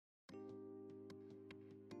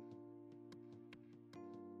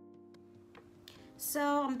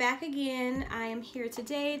So I'm back again. I am here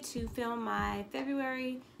today to film my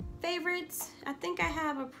February favorites. I think I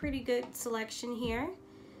have a pretty good selection here.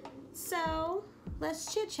 So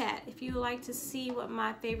let's chit chat. If you would like to see what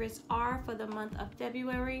my favorites are for the month of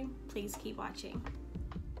February, please keep watching.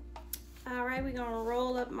 All right, we're gonna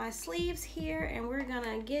roll up my sleeves here and we're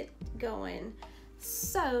gonna get going.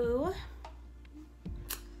 So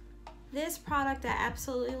this product I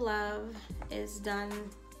absolutely love is done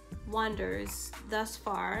wonders thus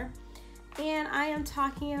far, and I am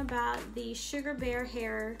talking about the Sugar Bear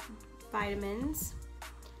hair vitamins.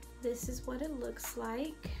 This is what it looks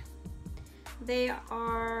like. They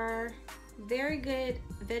are very good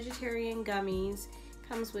vegetarian gummies.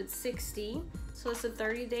 Comes with 60, so it's a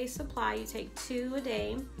 30-day supply. You take 2 a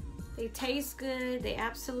day. They taste good. They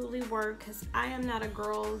absolutely work, because I am not a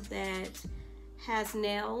girl that has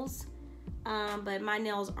nails. But my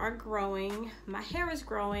nails are growing, my hair is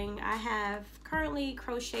growing. I have currently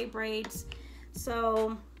crochet braids,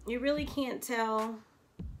 so you really can't tell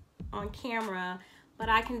on camera, but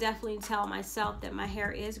I can definitely tell myself that my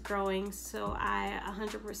hair is growing. So I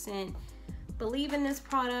 100% believe in this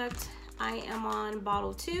product. I am on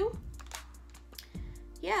bottle 2.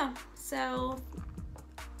 Yeah, so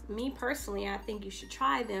me personally, I think you should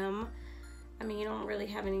try them. I mean, you don't really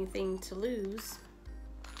have anything to lose,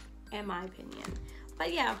 in my opinion.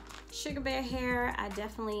 But yeah, Sugar Bear hair, I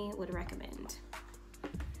definitely would recommend.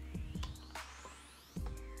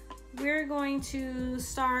 We're going to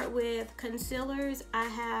start with concealers. I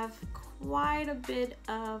have quite a bit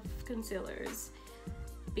of concealers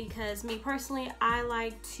because me personally, I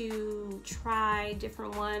like to try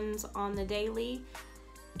different ones on the daily,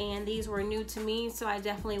 and these were new to me, so I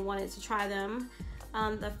definitely wanted to try them.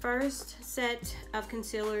 The first set of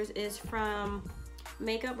concealers is from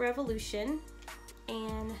Makeup Revolution,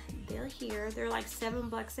 and they're here. They're like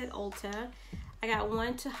 $7 at Ulta. I got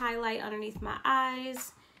one to highlight underneath my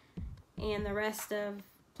eyes and the rest of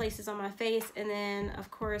places on my face, and then of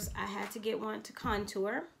course I had to get one to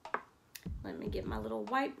contour. Let me get my little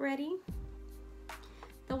wipe ready.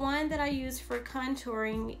 The one that I use for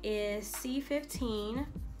contouring is C15,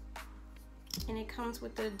 and it comes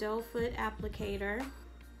with the doe foot applicator.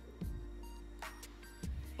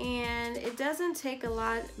 And it doesn't take a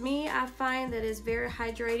lot. I find that it's very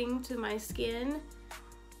hydrating to my skin,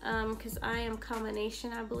 because I am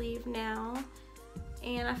combination, I believe, now.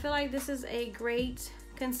 And I feel like this is a great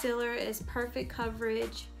concealer. It's perfect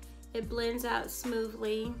coverage. It blends out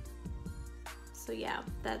smoothly. So yeah,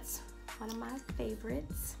 that's one of my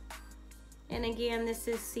favorites. And again, this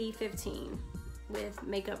is C15 with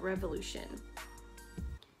Makeup Revolution.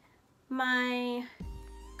 My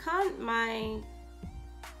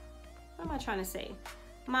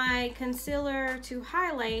concealer to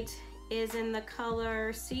highlight is in the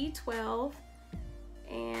color C12,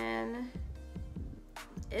 and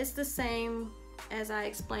it's the same as I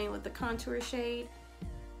explained with the contour shade,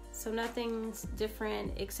 so nothing's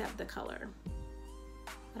different except the color.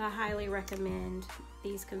 But I highly recommend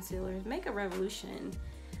these concealers. Makeup Revolution,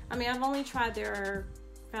 I mean, I've only tried their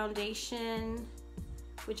foundation,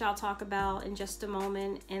 which I'll talk about in just a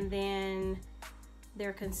moment, and then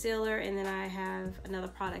their concealer, and then I have another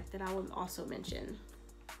product that I will also mention.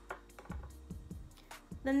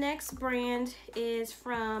 The next brand is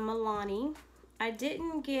from Milani. I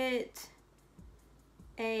didn't get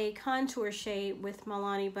a contour shade with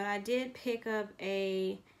Milani, but I did pick up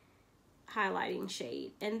a highlighting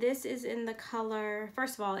shade, and this is in the color,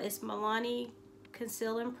 first of all, it's Milani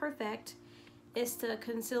Conceal and Perfect. It's the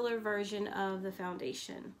concealer version of the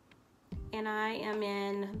foundation. And I am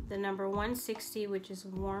in the number 160, which is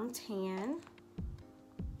Warm Tan.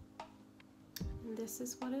 And this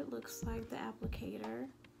is what it looks like, the applicator.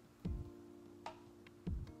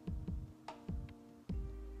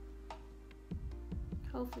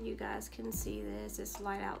 Hopefully you guys can see this. It's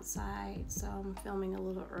light outside, so I'm filming a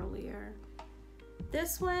little earlier.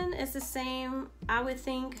 This one is the same, I would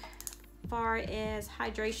think, far as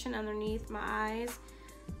hydration underneath my eyes,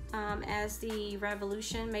 as the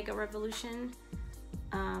Makeup Revolution,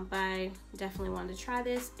 but I definitely wanted to try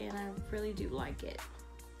this, and I really do like it.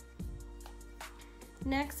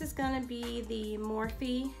 Next is gonna be the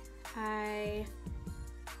Morphe. I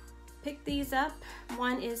picked these up.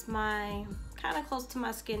 One is kind of close to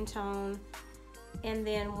my skin tone, and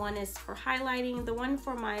then one is for highlighting. The one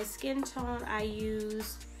for my skin tone I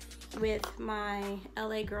use with my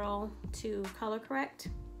LA Girl to color correct.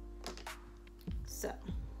 So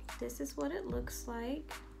this is what it looks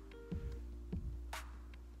like.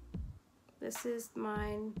 This is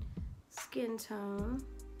my skin tone,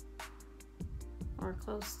 or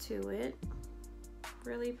close to it.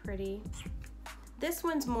 Really pretty. This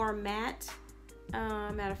one's more matte.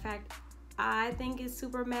 Matter of fact, I think it's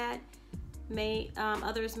super matte.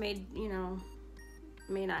 Others may, you know,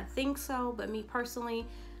 may not think so, but me personally,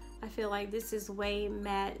 I feel like this is way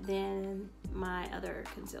matte than my other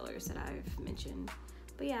concealers that I've mentioned.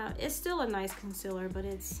 But yeah, it's still a nice concealer, but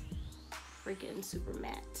it's freaking super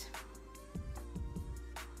matte.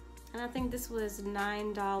 And I think this was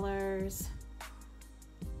 $9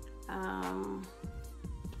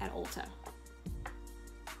 at Ulta.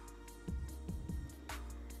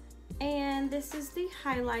 And this is the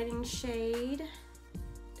highlighting shade.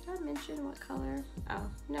 Did I mention what color? Oh,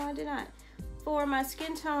 no, I did not. For my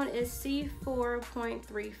skin tone is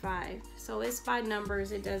C4.35. So it's by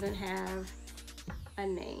numbers, it doesn't have a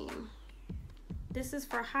name. This is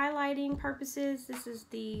for highlighting purposes. This is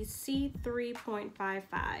the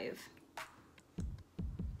C3.55.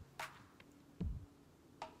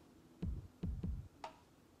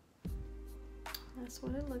 That's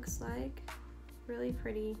what it looks like. Really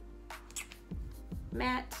pretty.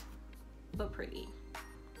 Matte, but pretty.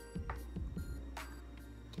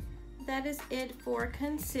 That is it for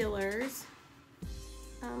concealers.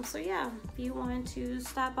 So yeah, if you want to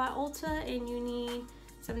stop by Ulta and you need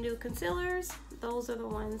some new concealers, those are the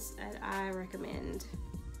ones that I recommend.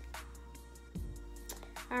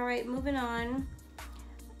 All right, moving on.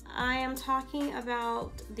 I am talking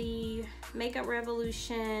about the Makeup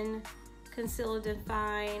Revolution Conceal and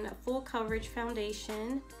Define Full Coverage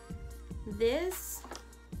Foundation. This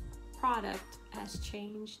product has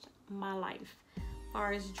changed my life as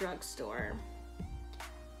far as drugstore.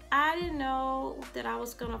 I didn't know that I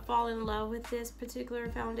was gonna fall in love with this particular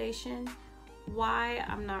foundation. Why,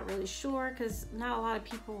 I'm not really sure, because not a lot of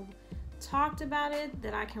people talked about it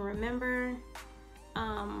that I can remember.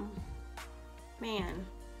 Man,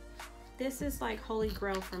 this is like holy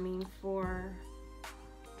grail for me for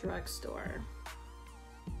drugstore.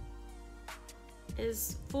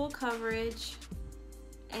 Is full coverage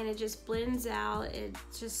and it just blends out.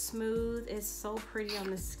 It's just smooth. It's so pretty on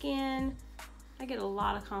the skin. I get a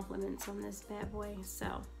lot of compliments on this bad boy.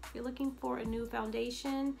 So if you're looking for a new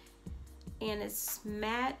foundation and it's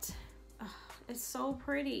matte, it's so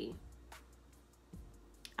pretty.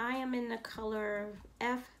 I am in the color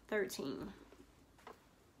F13.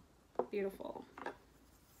 Beautiful.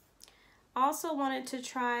 Also wanted to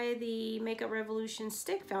try the Makeup Revolution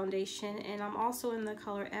Stick Foundation, and I'm also in the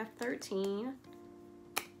color F13.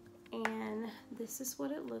 And this is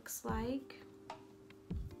what it looks like.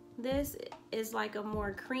 This is like a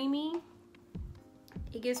more creamy.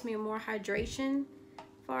 It gives me more hydration as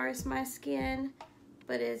far as my skin,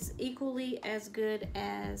 but it's equally as good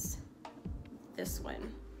as this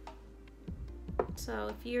one. So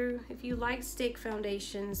if you like stick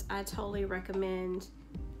foundations, I totally recommend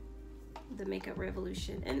the Makeup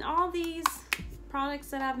Revolution. And all these products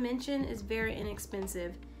that I've mentioned is very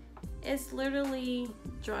inexpensive. It's literally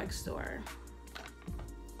drugstore.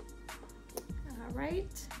 All right.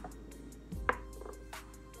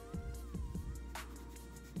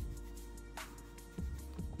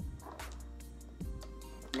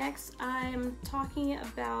 Next, I'm talking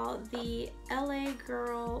about the LA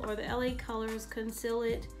Girl or the LA Colors Conceal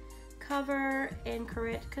It Cover and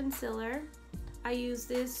Correct Concealer. I use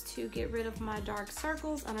this to get rid of my dark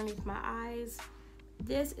circles underneath my eyes.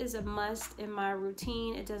 This is a must in my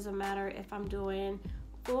routine. It doesn't matter if I'm doing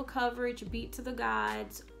full coverage, beat to the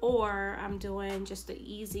gods, or I'm doing just an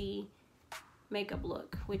easy makeup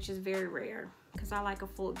look, which is very rare because I like a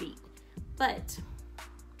full beat. But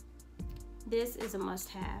this is a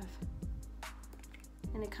must-have.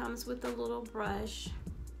 And it comes with a little brush,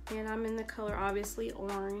 and I'm in the color obviously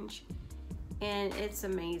orange, and it's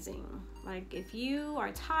amazing. Like if you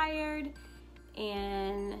are tired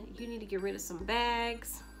and you need to get rid of some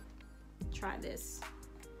bags, try this.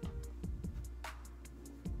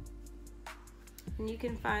 And you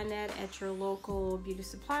can find that at your local beauty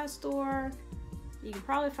supply store. You can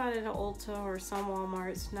probably find it at Ulta or some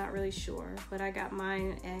Walmarts, not really sure. But I got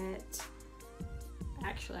mine at,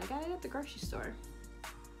 actually I got it at the grocery store.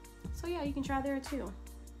 So yeah, you can try there too.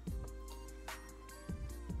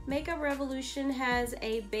 Makeup Revolution has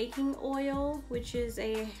a baking oil, which is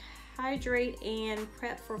a hydrate and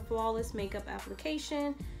prep for flawless makeup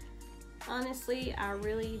application. Honestly, I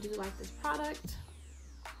really do like this product.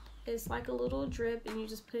 It's like a little drip and you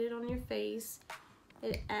just put it on your face.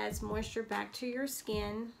 It adds moisture back to your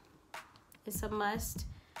skin. It's a must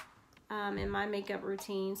in my makeup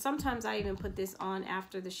routine. Sometimes I even put this on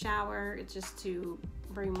after the shower just to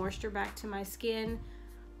bring moisture back to my skin.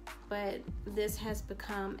 But this has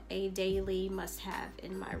become a daily must-have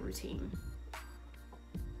in my routine.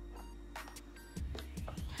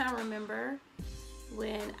 I remember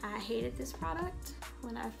when I hated this product.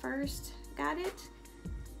 When I first got it,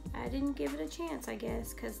 I didn't give it a chance, I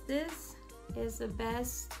guess, because this is the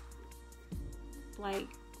best like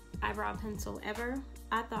eyebrow pencil ever.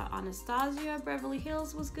 I thought Anastasia Beverly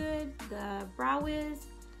Hills was good, the Brow Wiz.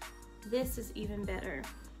 This is even better.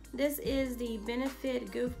 This is the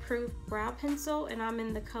Benefit Goof Proof Brow Pencil, and I'm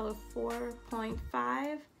in the color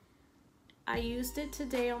 4.5. I used it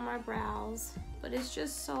today on my brows, but it's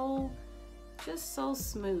just so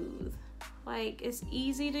smooth. Like, it's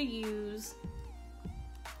easy to use,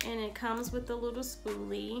 and it comes with a little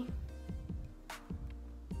spoolie.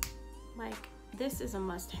 Like, this is a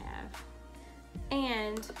must-have.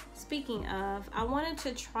 And speaking of, I wanted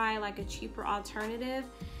to try like a cheaper alternative.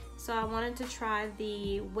 So I wanted to try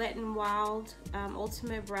the Wet n Wild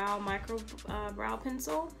Ultimate Brow Micro Brow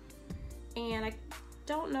Pencil. And I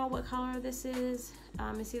don't know what color this is.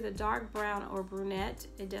 It's either dark brown or brunette.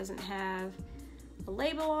 It doesn't have a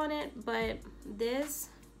label on it, but this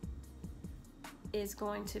is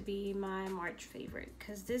going to be my March favorite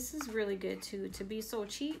because this is really good too. To be so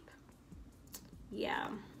cheap, yeah,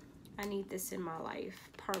 I need this in my life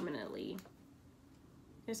permanently.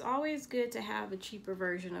 It's always good to have a cheaper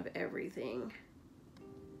version of everything.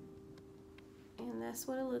 And that's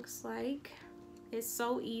what it looks like. It's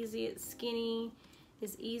so easy, it's skinny,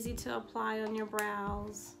 it's easy to apply on your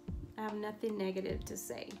brows. I have nothing negative to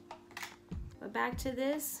say. But back to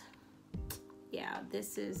this, yeah,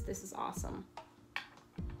 this is awesome.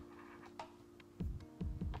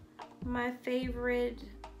 My favorite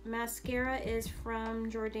mascara is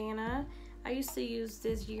from Jordana. I used to use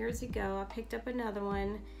this years ago. I picked up another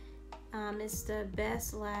one. It's the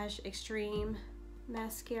Best Lash Extreme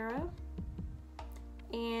Mascara.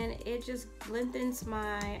 And it just lengthens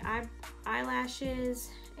my eyelashes,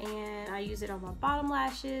 and I use it on my bottom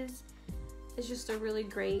lashes. It's just a really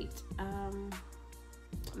great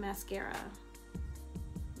mascara.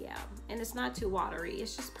 Yeah, and it's not too watery.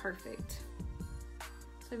 It's just perfect.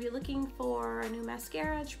 So if you're looking for a new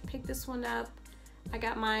mascara, pick this one up. I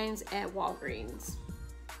got mine at Walgreens.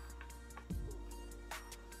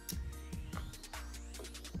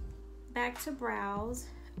 Back to brows.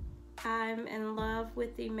 I'm in love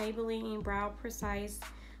with the Maybelline Brow Precise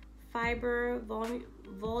Fiber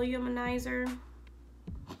Volumizer.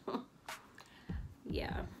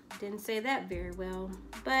 Yeah, didn't say that very well.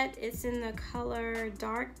 But it's in the color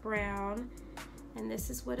dark brown. And this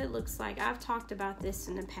is what it looks like. I've talked about this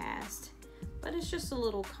in the past. But it's just a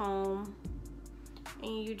little comb.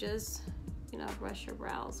 And you just, you know, brush your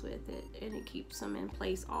brows with it, and it keeps them in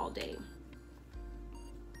place all day.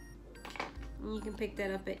 And you can pick that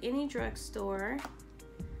up at any drugstore.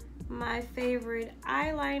 My favorite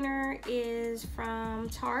eyeliner is from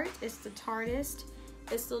Tarte. It's the Tartist.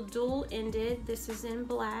 It's the dual-ended. This is in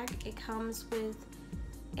black. It comes with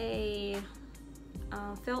a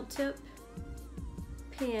felt tip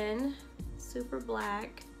pen, super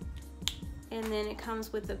black. And then it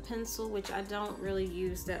comes with a pencil, which I don't really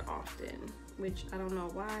use that often, which I don't know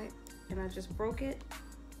why. And I just broke it.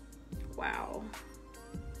 Wow.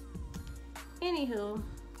 Anywho,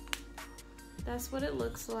 that's what it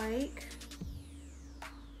looks like.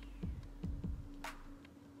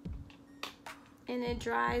 And it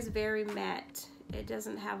dries very matte. It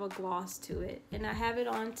doesn't have a gloss to it. And I have it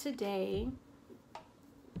on today.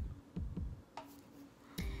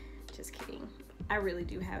 Just kidding. I really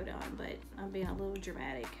do have it on, but I'm being a little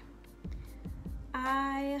dramatic.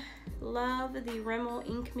 I love the Rimmel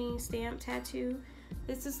Ink Me stamp tattoo.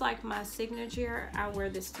 This is like my signature. I wear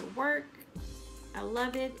this to work. I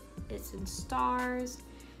love it. It's in stars.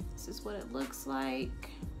 This is what it looks like.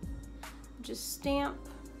 Just stamp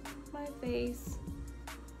my face.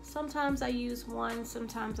 Sometimes I use one,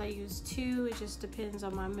 sometimes I use two. It just depends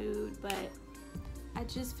on my mood, but I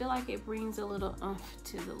just feel like it brings a little oomph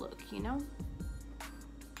to the look, you know?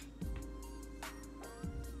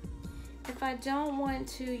 If I don't want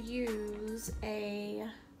to use a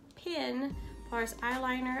pen for as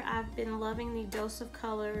eyeliner, I've been loving the Dose of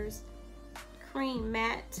Colors Cream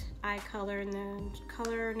Matte Eye Color, and the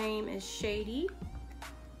color name is Shady.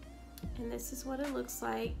 And this is what it looks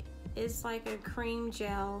like. It's like a cream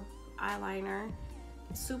gel eyeliner.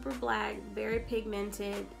 Super black, very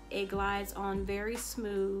pigmented. It glides on very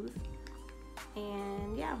smooth.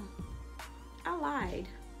 And yeah, I lied.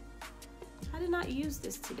 I did not use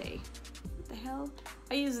this today. What the hell?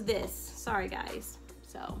 I used this. Sorry guys.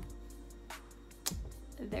 So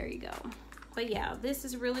there you go. But yeah, this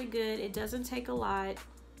is really good. It doesn't take a lot.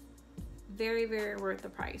 Very, very worth the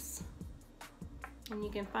price. And you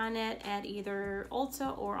can find that at either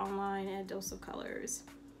Ulta or online at Dose of Colors.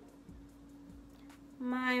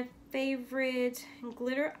 My favorite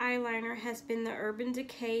glitter eyeliner has been the Urban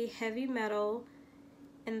Decay Heavy Metal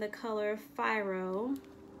in the color Firo,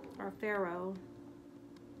 or Faro.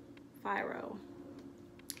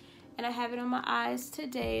 And I have it on my eyes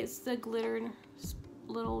today. It's the glitter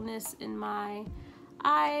littleness in my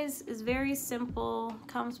eyes. It's very simple,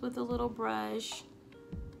 comes with a little brush,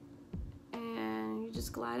 and you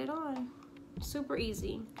just glide it on. Super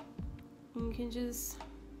easy. And you can just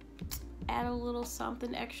add a little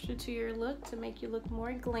something extra to your look to make you look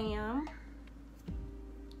more glam.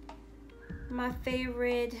 My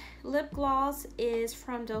favorite lip gloss is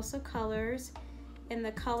from Dose of Colors, and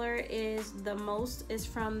the color is The Most is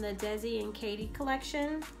from the Desi and Katie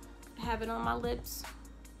collection. I have it on my lips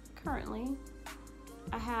currently.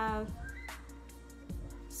 I have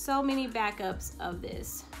so many backups of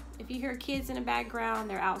this. If you hear kids in the background,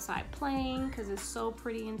 they're outside playing because it's so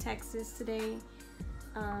pretty in Texas today.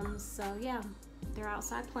 So yeah, they're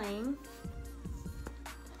outside playing.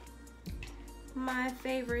 My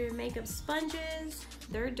favorite makeup sponges,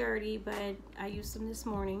 they're dirty, but I used them this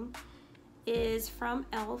morning, is from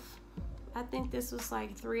e.l.f. I think this was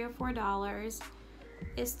like $3 or $4.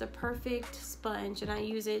 It's the perfect sponge, and I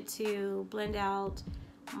use it to blend out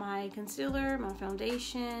my concealer, my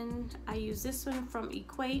foundation. I use this one from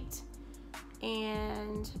Equate,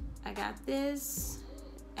 and I got this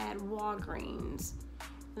at Walgreens,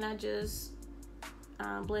 and I just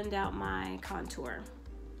blend out my contour.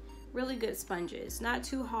 Really good sponges, not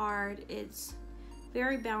too hard, it's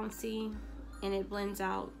very bouncy, and it blends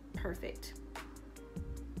out perfect.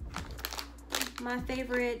 My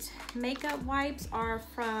favorite makeup wipes are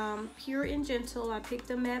from Pure and Gentle. I picked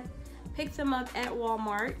them up at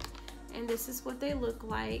Walmart, and this is what they look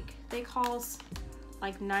like. They cost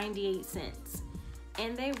like 98 cents,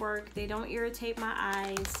 and they work. They don't irritate my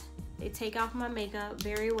eyes. They take off my makeup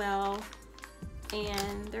very well,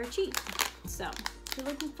 and they're cheap. So if you're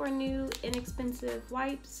looking for new inexpensive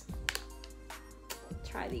wipes,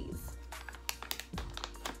 try these.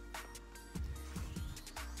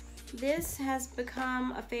 This has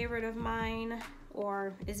become a favorite of mine,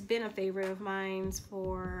 or it's been a favorite of mine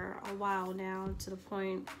for a while now, to the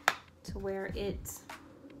point to where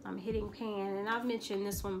I'm hitting pan, and I've mentioned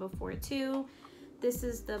this one before too. This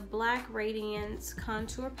is the Black Radiance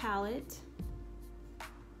Contour Palette.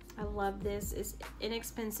 I love this. It's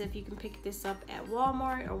inexpensive. You can pick this up at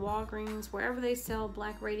Walmart or Walgreens, wherever they sell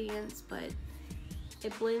Black Radiance, but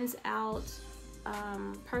it blends out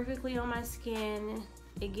perfectly on my skin.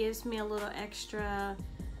 It gives me a little extra,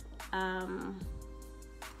 I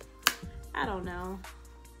don't know.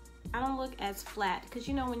 I don't look as flat, because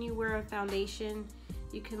you know when you wear a foundation,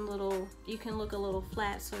 you can look a little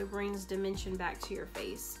flat, so it brings dimension back to your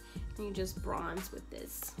face. And you just bronze with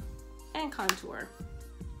this and contour.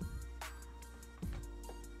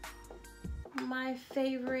 My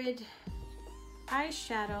favorite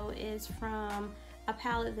eyeshadow is from a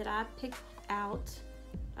palette that I picked out.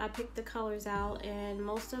 I picked the colors out, and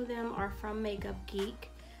most of them are from Makeup Geek,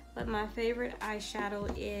 but my favorite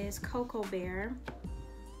eyeshadow is Cocoa Bear,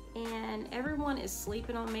 and everyone is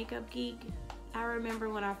sleeping on Makeup Geek. I remember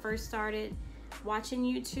when I first started watching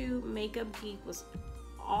YouTube, Makeup Geek was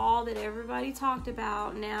all that everybody talked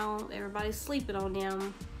about. Now everybody's sleeping on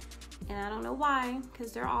them, and I don't know why,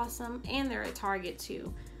 because they're awesome, and they're at Target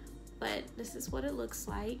too. But this is what it looks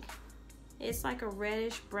like. It's like a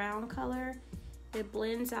reddish brown color. It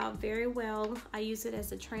blends out very well. I use it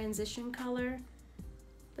as a transition color.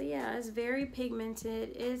 But yeah, it's very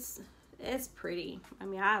pigmented. It's pretty. I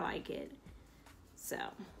mean, I like it. So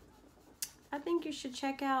I think you should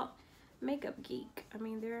check out Makeup Geek. I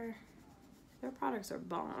mean, their products are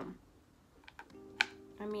bomb.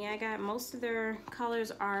 I mean, I got most of their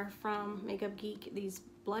colors are from Makeup Geek. These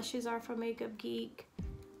blushes are from Makeup Geek.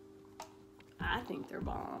 I think they're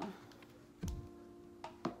bomb.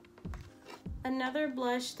 Another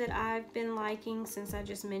blush that I've been liking, since I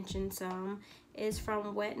just mentioned some, is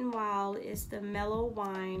from Wet n Wild. It's the Mellow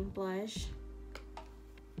Wine blush.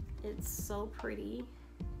 It's so pretty.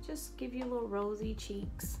 Just give you little rosy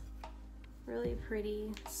cheeks. Really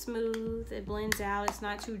pretty, smooth. It blends out. It's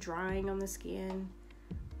not too drying on the skin.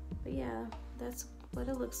 But yeah, that's what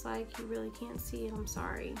it looks like. You really can't see it, I'm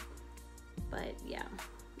sorry. But yeah,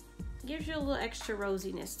 gives you a little extra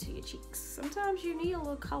rosiness to your cheeks. Sometimes you need a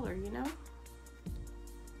little color, you know?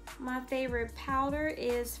 My favorite powder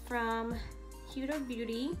is from Huda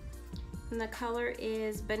Beauty, and the color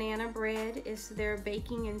is Banana Bread. It's their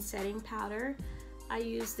baking and setting powder. I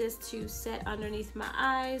use this to set underneath my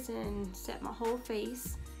eyes and set my whole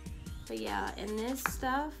face. But yeah, and this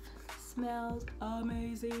stuff smells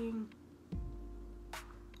amazing.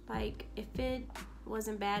 Like, if it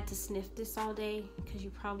wasn't bad to sniff this all day because you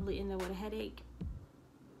probably end up with a headache.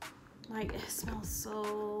 Like, it smells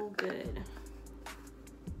so good.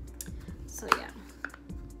 So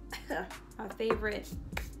yeah, my favorite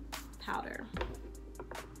powder.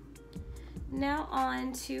 Now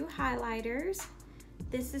on to highlighters.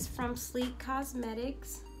 This is from Sleek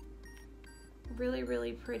Cosmetics. Really,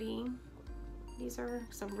 really pretty. These are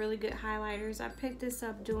some really good highlighters. I picked this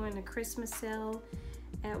up during the Christmas sale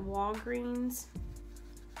at Walgreens.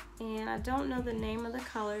 And I don't know the name of the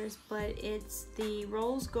colors, but it's the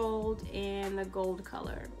rose gold and the gold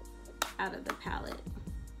color out of the palette.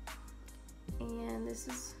 And this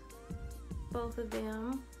is both of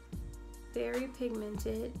them. Very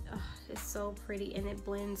pigmented. Oh, it's so pretty and it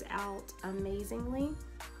blends out amazingly.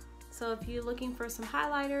 So if you're looking for some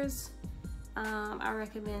highlighters, I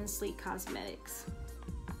recommend Sleek Cosmetics.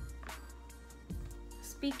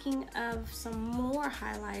 Speaking of some more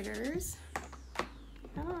highlighters,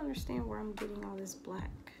 I don't understand where I'm getting all this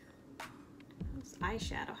black. This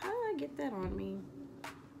eyeshadow. How did I get that on me?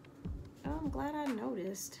 Oh, I'm glad I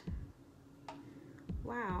noticed.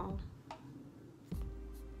 Wow.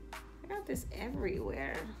 I got this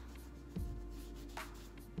everywhere.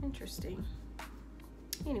 Interesting.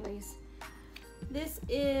 Anyways, this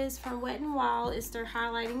is from Wet n Wild. It's their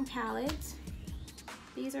highlighting palette.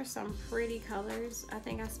 These are some pretty colors. I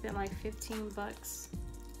think I spent like 15 bucks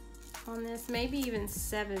on this, maybe even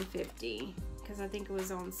 $7.50 because I think it was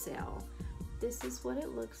on sale. This is what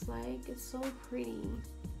it looks like. It's so pretty.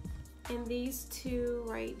 And these two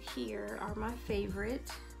right here are my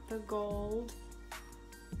favorite, the gold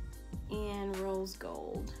and rose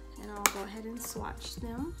gold. And I'll go ahead and swatch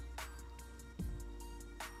them.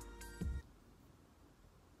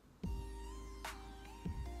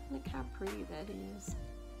 Look how pretty that is.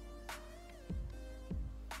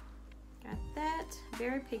 Got that,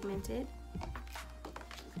 very pigmented.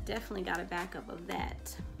 Definitely got a backup of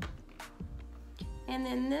that. And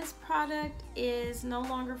then this product is no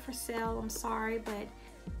longer for sale, I'm sorry, but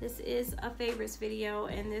this is a favorites video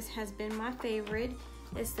and this has been my favorite.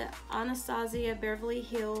 It's the Anastasia Beverly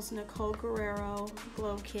Hills Nicole Guerrero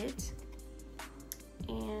Glow Kit.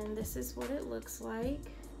 And this is what it looks like.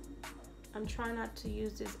 I'm trying not to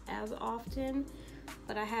use this as often,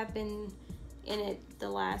 but I have been in it the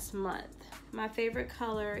last month. My favorite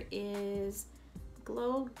color is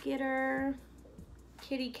Glow Getter,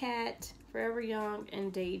 Kitty Cat, Forever Young,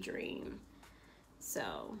 and Daydream.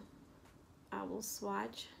 So I will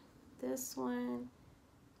swatch this one,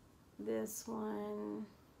 and this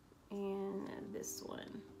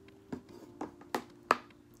one.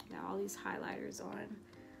 Got all these highlighters on.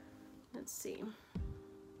 Let's see.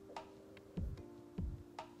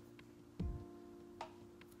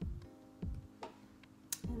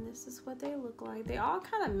 And this is what they look like. They all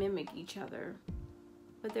kind of mimic each other,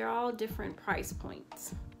 but they're all different price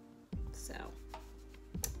points. So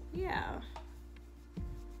yeah,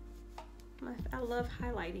 I love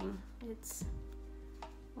highlighting. It's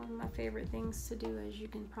one of my favorite things to do, as you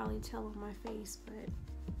can probably tell on my face, but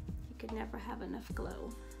you can never have enough glow.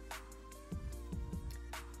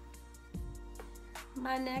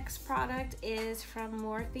 My next product is from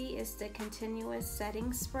Morphe. It's the Continuous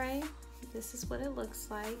Setting Spray. This is what it looks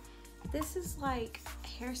like. This is like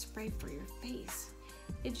hairspray for your face.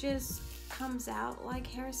 It just comes out like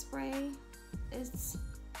hairspray. It's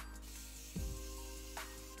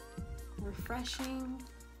refreshing.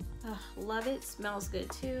 Love it. Smells good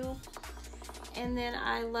too. And then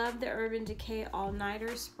I love the Urban Decay All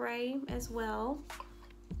Nighter Spray as well.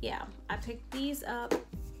 Yeah, I picked these up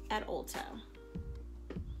at Ulta.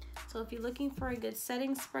 So if you're looking for a good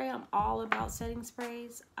setting spray, I'm all about setting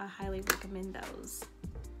sprays. I highly recommend those.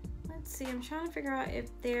 Let's see, I'm trying to figure out if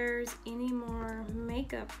there's any more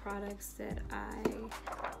makeup products that I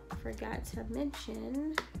forgot to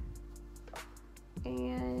mention.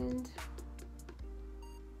 And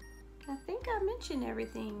I think I mentioned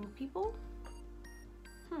everything, people.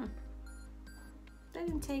 That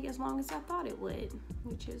didn't take as long as I thought it would,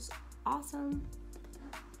 which is awesome.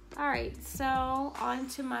 All right, so on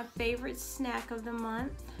to my favorite snack of the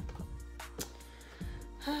month.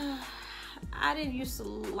 I didn't used to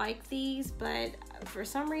like these, but for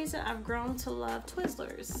some reason I've grown to love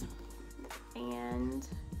Twizzlers. And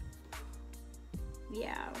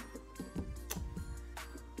yeah,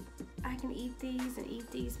 I can eat these and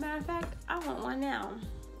eat these. Matter of fact, I want one now.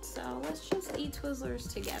 So let's just eat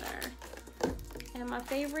Twizzlers together. And my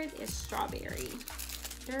favorite is strawberry.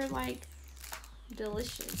 They're like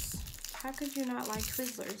delicious. How could you not like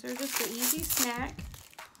Twizzlers? They're just an easy snack.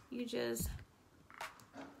 You just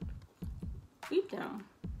eat them.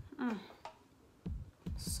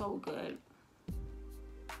 So good.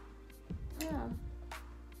 yeah,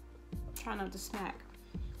 try not to smack.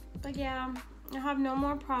 But yeah, I have no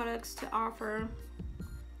more products to offer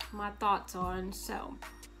my thoughts on, so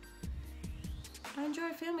I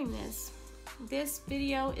enjoy filming this. This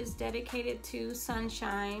video is dedicated to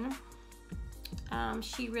Sunshine.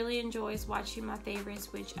 She really enjoys watching my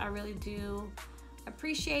favorites, which I really do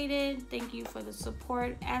appreciate it. Thank you for the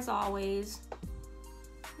support as always.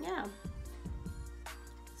 Yeah.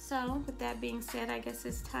 So with that being said, I guess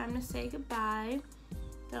it's time to say goodbye.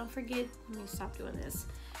 Don't forget, let me stop doing this.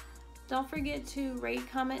 Don't forget to rate,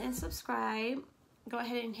 comment, and subscribe. Go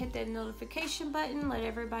ahead and hit that notification button. Let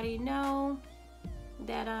everybody know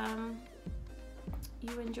that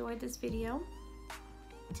you enjoyed this video.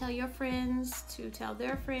 Tell your friends to tell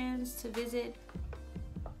their friends to visit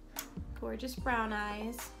Gorgeous Brown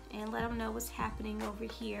Eyes and let them know what's happening over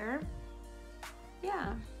here.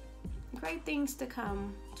 Yeah, great things to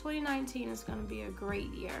come. 2019 is going to be a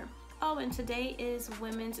great year. Oh, and today is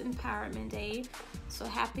Women's Empowerment Day, so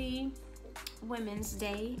happy Women's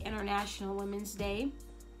Day, International Women's Day.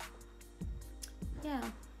 Yeah.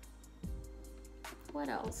 What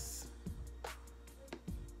else?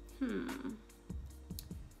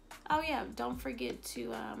 Oh yeah, don't forget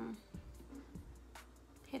to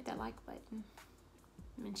hit that like button.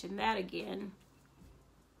 Mention that again.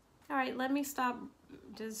 All right, let me stop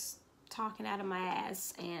just talking out of my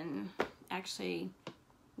ass and actually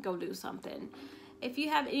go do something. If you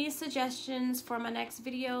have any suggestions for my next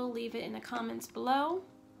video, leave it in the comments below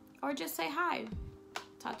or just say hi.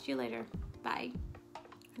 Talk to you later. Bye.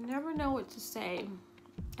 I never know what to say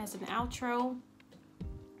as an outro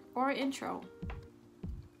or intro.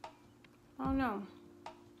 I don't know.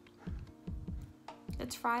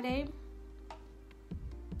 It's Friday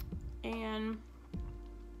and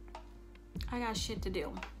I got shit to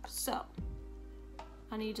do. So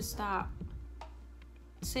I need to stop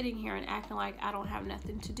sitting here and acting like I don't have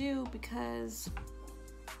nothing to do, because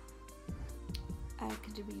I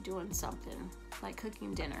could be doing something like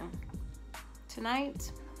cooking dinner.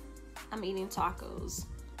 Tonight, I'm eating tacos.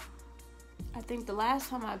 I think the last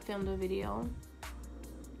time I filmed a video,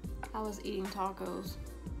 I was eating tacos.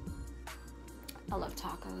 I love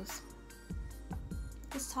tacos.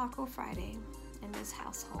 It's Taco Friday in this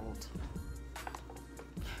household.